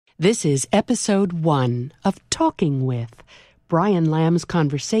This is episode 1 of Talking With, Brian Lamb's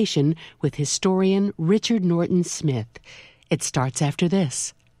conversation with historian Richard Norton Smith. It starts after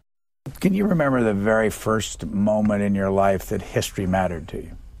this. Can you remember the very first moment in your life that history mattered to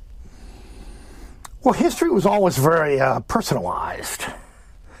you? Well, history was always very personalized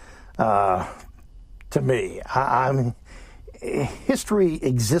to me. History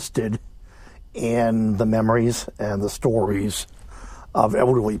existed in the memories and the stories of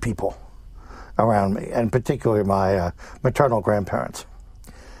elderly people around me, and particularly my maternal grandparents.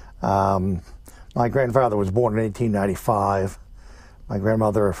 My grandfather was born in 1895, my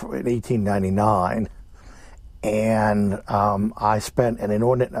grandmother in 1899, and I spent an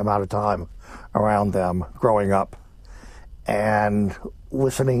inordinate amount of time around them growing up and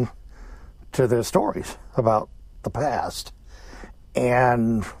listening to their stories about the past.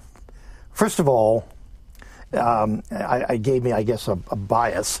 And first of all, I gave me, I guess, a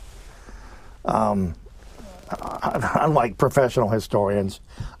bias. Unlike professional historians,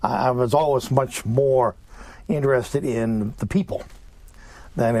 I was always much more interested in the people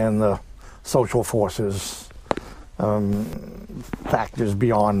than in the social forces, factors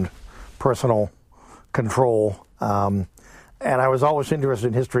beyond personal control. And I was always interested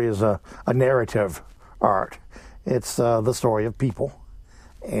in history as a narrative art. It's the story of people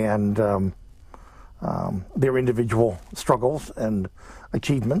and their individual struggles and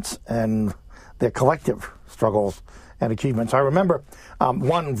achievements and their collective struggles and achievements. I remember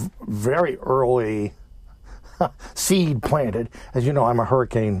one very early seed planted. As you know, I'm a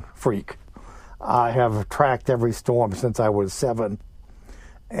hurricane freak. I have tracked every storm since I was 7.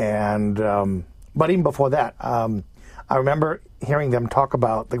 And but even before that, I remember hearing them talk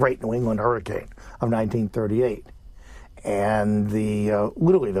about the Great New England Hurricane of 1938. And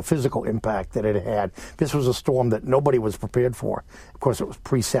literally the physical impact that it had. This was a storm that nobody was prepared for. Of course, it was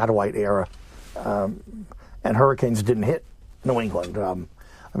pre-satellite era, and hurricanes didn't hit New England.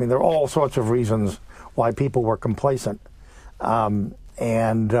 There are all sorts of reasons why people were complacent, and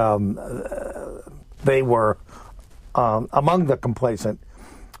they were among the complacent,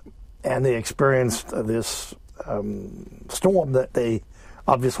 and they experienced this storm that they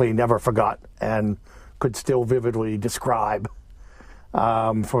obviously never forgot and could still vividly describe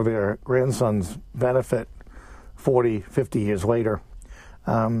for their grandson's benefit 40, 50 years later.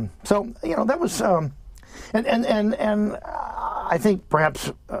 That was, and I think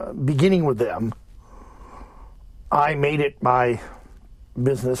perhaps beginning with them, I made it my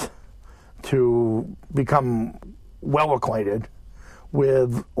business to become well acquainted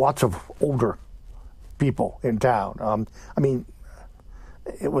with lots of older people in town.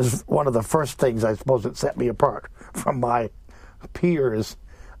 It was one of the first things, I suppose, that set me apart from my peers.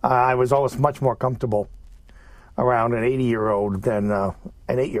 I was always much more comfortable around an 80-year-old than an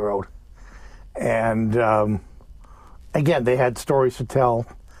 8-year-old. And again, they had stories to tell.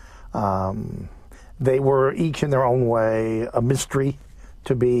 They were each in their own way a mystery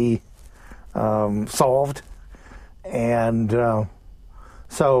to be solved. And they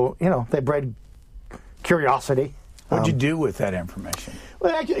bred curiosity. What'd you do with that information?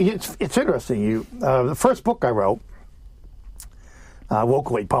 Well, actually, it's interesting. The first book I wrote,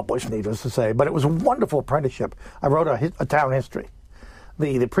 locally published, needless to say, but it was a wonderful apprenticeship. I wrote a town history.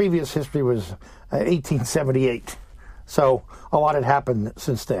 The previous history was 1878, so a lot had happened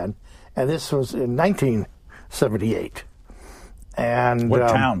since then, and this was in 1978. And what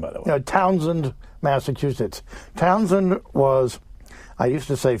town, by the way? Townsend, Massachusetts. Townsend was, I used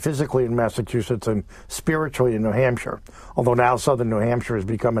to say, physically in Massachusetts and spiritually in New Hampshire, although now southern New Hampshire has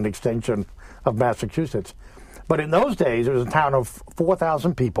become an extension of Massachusetts. But in those days, it was a town of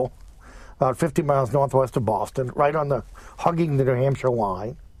 4,000 people, about 50 miles northwest of Boston, right on hugging the New Hampshire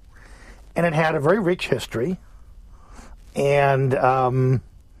line. And it had a very rich history. And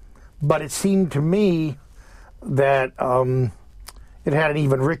but it seemed to me that it had an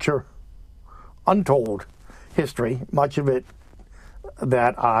even richer, untold history, much of it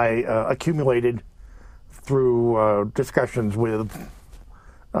that I accumulated through discussions with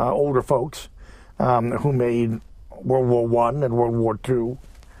older folks who made World War I and World War II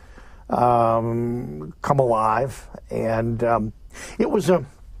come alive. And I was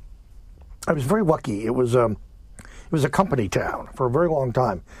very lucky. It was a company town for a very long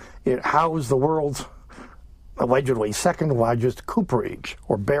time. It housed the world's allegedly second largest cooperage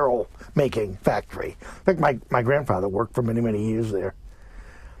or barrel making factory. In fact, my grandfather worked for many, many years there.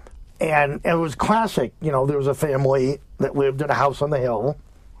 And it was classic. There was a family that lived in a house on the hill.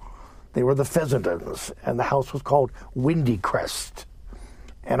 They were the Pheasantons, and the house was called Windy Crest.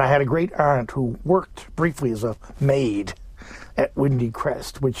 And I had a great aunt who worked briefly as a maid at Windy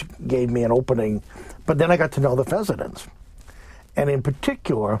Crest, which gave me an opening. But then I got to know the Fessendens. And in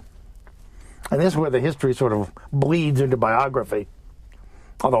particular, and this is where the history sort of bleeds into biography,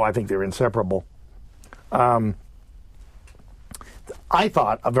 although I think they're inseparable. I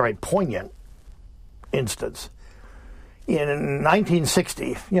thought a very poignant instance. In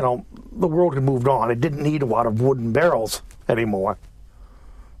 1960, the world had moved on. It didn't need a lot of wooden barrels anymore.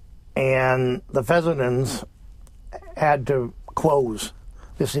 And the Fessendens had to close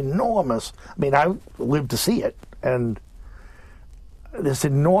this enormous, I lived to see it, and this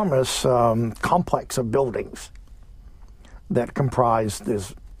enormous complex of buildings that comprised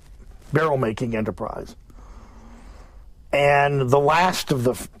this barrel-making enterprise. And the last of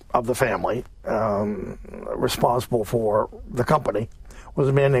the family responsible for the company was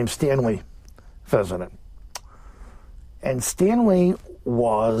a man named Stanley Fessenden. And Stanley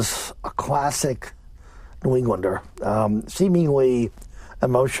was a classic New Englander, seemingly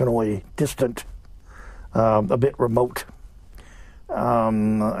emotionally distant, a bit remote,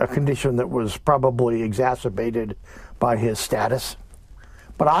 a condition that was probably exacerbated by his status.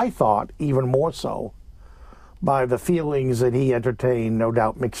 But I thought even more so by the feelings that he entertained, no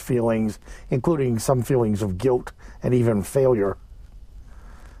doubt mixed feelings, including some feelings of guilt and even failure,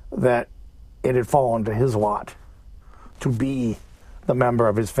 that it had fallen to his lot to be the member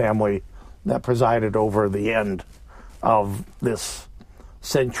of his family that presided over the end of this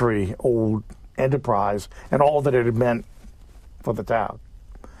century-old enterprise and all that it had meant for the town.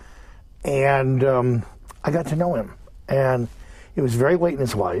 And I got to know him. And it was very late in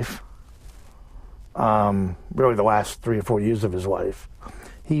his life, really the last 3 or 4 years of his life.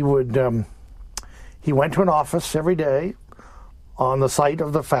 He went to an office every day on the site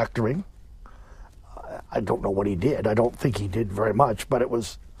of the factory. I don't know what he did. I don't think he did very much, but it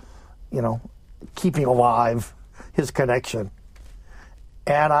was, keeping alive his connection.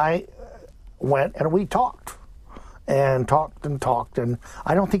 And I went and we talked and talked and talked, and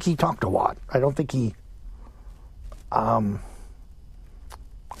I don't think he talked a lot. I don't think he, I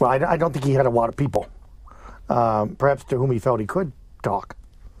don't think he had a lot of people, perhaps to whom he felt he could talk.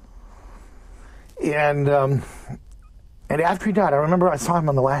 And after he died, I remember I saw him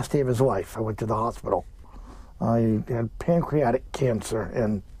on the last day of his life. I went to the hospital. I had pancreatic cancer,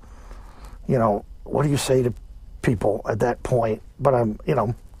 and, what do you say to people at that point? But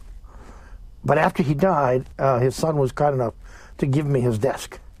but after he died, his son was kind enough to give me his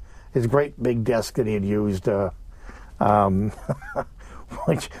desk, his great big desk that he had used,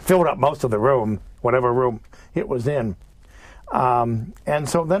 which filled up most of the room, whatever room it was in. And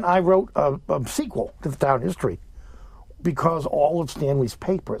so then I wrote a sequel to the town history, because all of Stanley's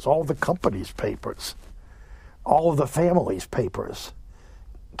papers, all of the company's papers, all of the family's papers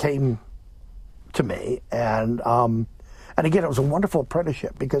came to me. And again, it was a wonderful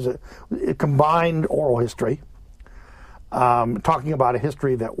apprenticeship because it combined oral history, talking about a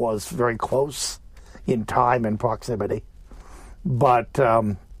history that was very close in time and proximity, but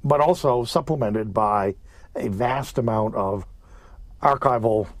also supplemented by a vast amount of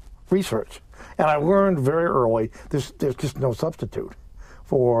archival research. And I learned very early there's just no substitute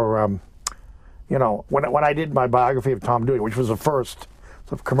for when I did my biography of Tom Dewey, which was the first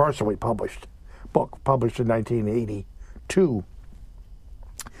sort of commercially published book, published in 1982.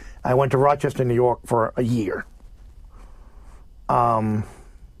 I went to Rochester, New York for a year. I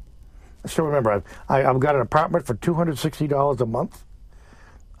still remember, I've got an apartment for $260 a month,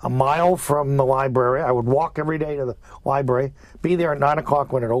 a mile from the library. I would walk every day to the library, be there at 9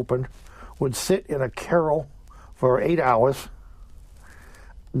 o'clock when it opened, would sit in a carrel for 8 hours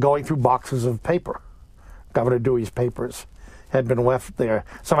going through boxes of paper. Governor Dewey's papers had been left there.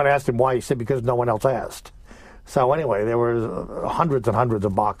 Someone asked him why. He said, because no one else asked. So anyway, there were hundreds and hundreds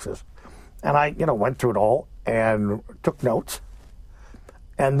of boxes. And I, went through it all and took notes,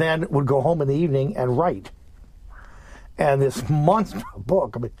 and then would go home in the evening and write. And this monster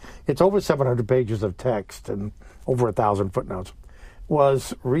book, it's over 700 pages of text and over 1,000 footnotes,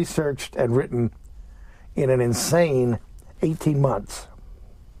 was researched and written in an insane 18 months.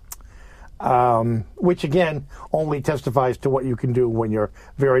 Which again only testifies to what you can do when you're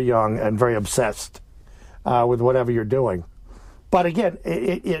very young and very obsessed with whatever you're doing. But again,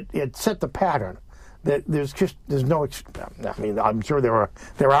 it set the pattern that there's no. I'm sure there are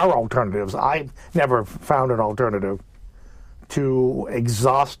alternatives. I've never found an alternative to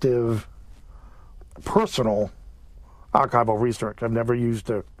exhaustive personal archival research. I've never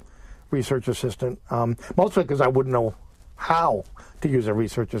used a research assistant, mostly because I wouldn't know how to use a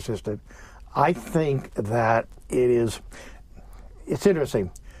research assistant. I think that it's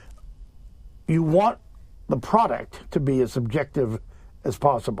interesting. You want the product to be as objective as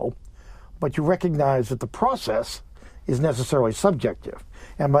possible, but you recognize that the process is necessarily subjective.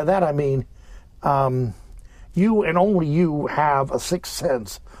 And by that I mean you and only you have a sixth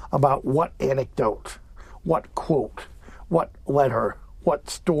sense about what anecdote, what quote, what letter, what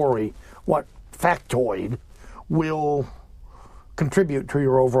story, what factoid will contribute to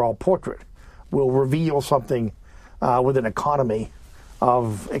your overall portrait, will reveal something with an economy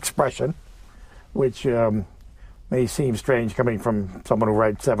of expression, which may seem strange coming from someone who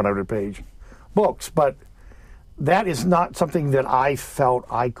writes 700-page books, but that is not something that I felt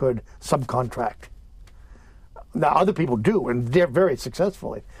I could subcontract. Now, other people do, and they're very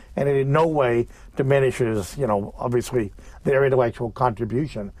successfully, and it in no way diminishes, obviously their intellectual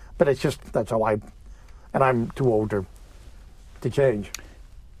contribution, but it's just, that's how and I'm too old to change.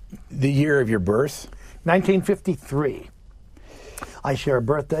 The year of your birth? 1953. I share a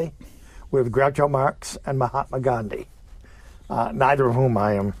birthday with Groucho Marx and Mahatma Gandhi, neither of whom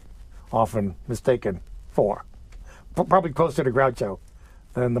I am often mistaken for. Probably closer to Groucho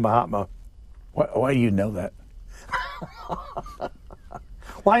than the Mahatma. Why do you know that?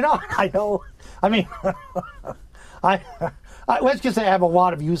 Why not? I know. I mean, let's just say I have a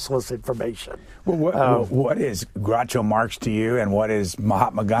lot of useless information. Well, what is Groucho Marx to you, and what is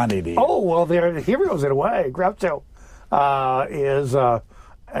Mahatma Gandhi to you? Oh, well, they're heroes in a way. Groucho is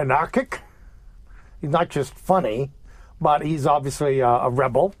anarchic. He's not just funny, but he's obviously a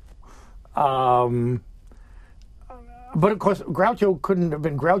rebel. But of course, Groucho couldn't have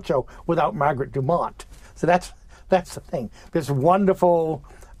been Groucho without Margaret Dumont. So that's the thing. This wonderful,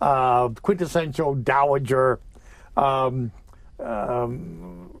 quintessential dowager, always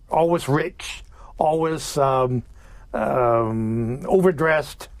rich, always overdressed,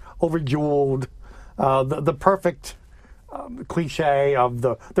 overjeweled, the perfect cliche of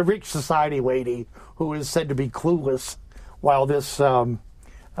the rich society lady who is said to be clueless, while this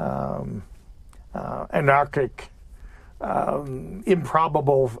anarchic,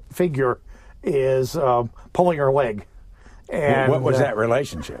 improbable figure is pulling her leg. And what was that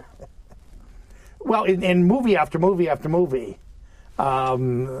relationship? Well, in movie after movie after movie,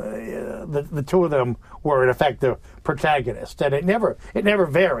 the two of them were in effect the protagonists, and it never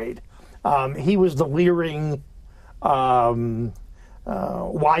varied. He was the leering,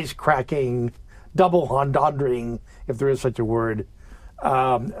 wisecracking, double entendring, if there is such a word,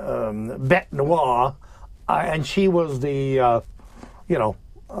 bête noire, and she was the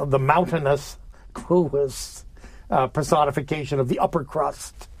the mountainous, clueless personification of the upper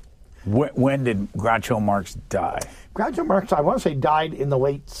crust. When did Groucho Marx die? Groucho Marx, I want to say, died in the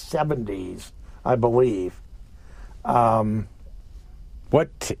late 70s, I believe.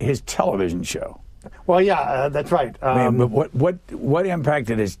 His television show? Well, yeah, that's right. But what impact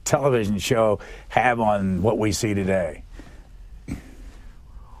did his television show have on what we see today?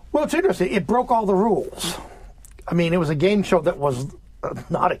 Well, it's interesting. It broke all the rules. I mean, it was a game show that was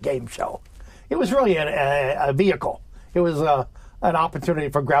not a game show. It was really a vehicle. It was an opportunity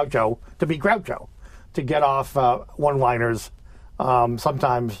for Groucho to be Groucho, to get off one-liners,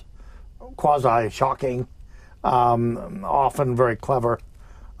 sometimes quasi-shocking, often very clever,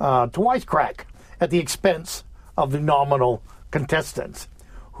 to wisecrack at the expense of the nominal contestants,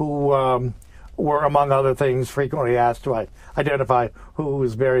 who were, among other things, frequently asked to identify who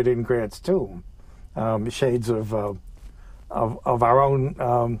was buried in Grant's tomb. Shades of our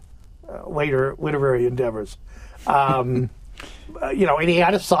own later literary endeavors. And he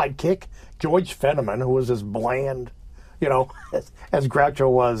had a sidekick, George Fenneman, who was as bland, as Groucho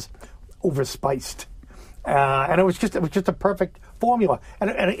was, overspiced, and it was just a perfect formula.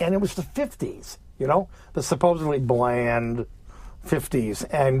 And it was the 50s, the supposedly bland 50s,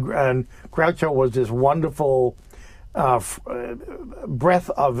 and Groucho was this wonderful breath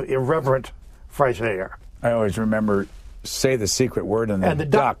of irreverent fresh air. I always remember, say the secret word, and the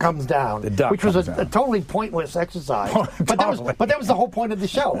duck comes down, which was a totally pointless exercise. But that was the whole point of the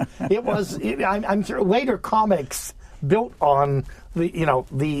show. I'm sure later comics built on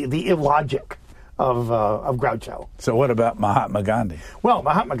the illogic of Groucho. So what about Mahatma Gandhi? Well,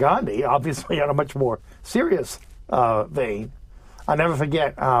 Mahatma Gandhi, obviously on a much more serious vein. I'll never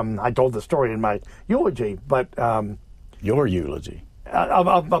forget, I told the story in my eulogy, but... Your eulogy?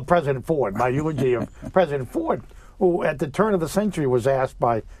 Of President Ford, my eulogy of President Ford, who at the turn of the century was asked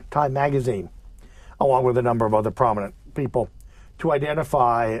by Time magazine, along with a number of other prominent people, to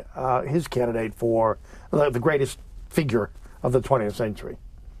identify his candidate for the greatest figure of the 20th century.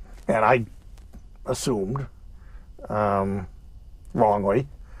 And I assumed, wrongly,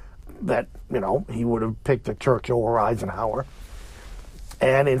 that, he would have picked a Churchill or Eisenhower.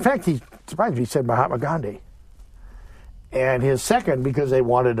 And in fact, he surprised me, he said Mahatma Gandhi. And his second, because they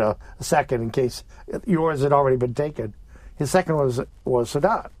wanted a second in case yours had already been taken, his second was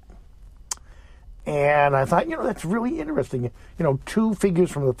Sadat. And I thought, that's really interesting. Two figures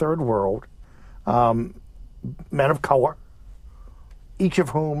from the third world, men of color, each of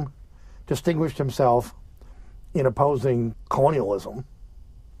whom distinguished himself in opposing colonialism.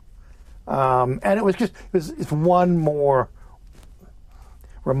 And it's one more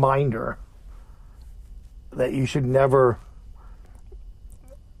reminder that you should never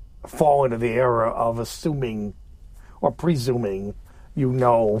fall into the error of assuming or presuming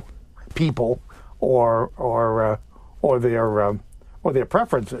people or their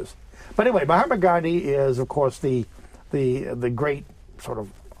preferences. But anyway, Mahatma Gandhi is, of course, the great sort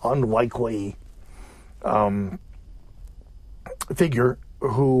of unlikely figure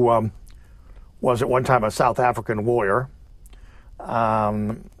who was at one time a South African warrior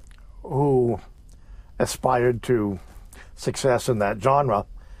who aspired to success in that genre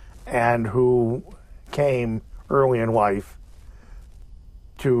and who came early in life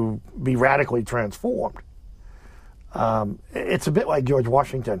to be radically transformed. It's a bit like George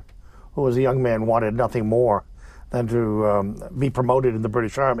Washington, who as a young man wanted nothing more than to be promoted in the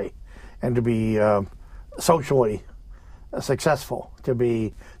British Army and to be socially successful,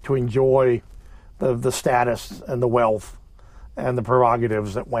 to enjoy the status and the wealth and the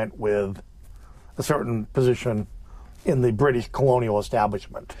prerogatives that went with a certain position in the British colonial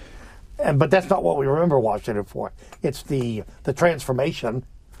establishment. But that's not what we remember Washington for. It's the transformation,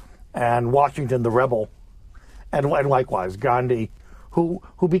 and Washington the rebel, and likewise Gandhi, who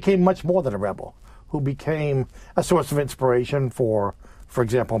became much more than a rebel, who became a source of inspiration for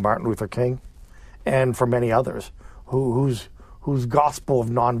example, Martin Luther King, and for many others, whose gospel of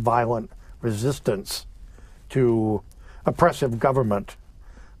nonviolent resistance to oppressive government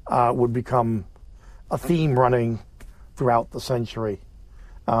would become a theme running throughout the century,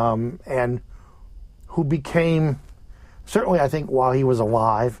 and who became, certainly I think while he was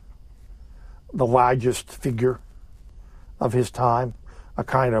alive, the largest figure of his time, a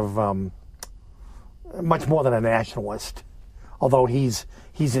kind of much more than a nationalist, although he's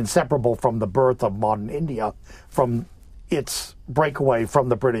inseparable from the birth of modern India, from its breakaway from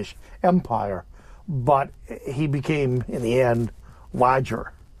the British Empire, but he became, in the end,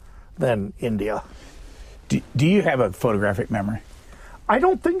 larger than India. Do you have a photographic memory? I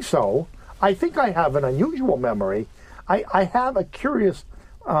don't think so. I think I have an unusual memory. I have a curious...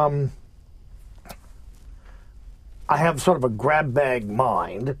 I have sort of a grab bag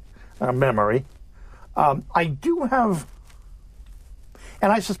mind, memory. I do have,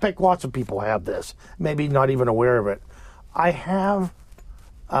 and I suspect lots of people have this, maybe not even aware of it. I have,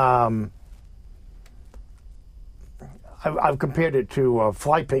 I've compared it to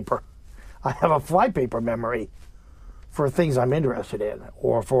flypaper. I have a flypaper memory for things I'm interested in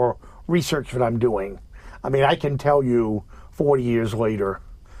or for research that I'm doing. I mean, I can tell you 40 years later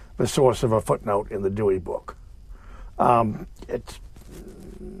the source of a footnote in the Dewey book. It's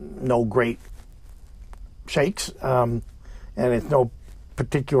no great shakes, and it's no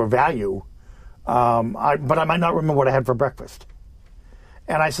particular value, but I might not remember what I had for breakfast.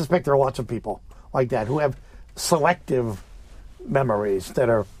 And I suspect there are lots of people like that who have selective memories that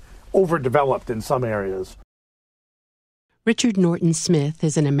are overdeveloped in some areas. Richard Norton Smith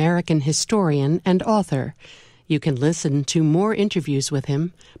is an American historian and author. You can listen to more interviews with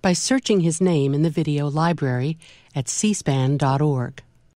him by searching his name in the video library at cspan.org.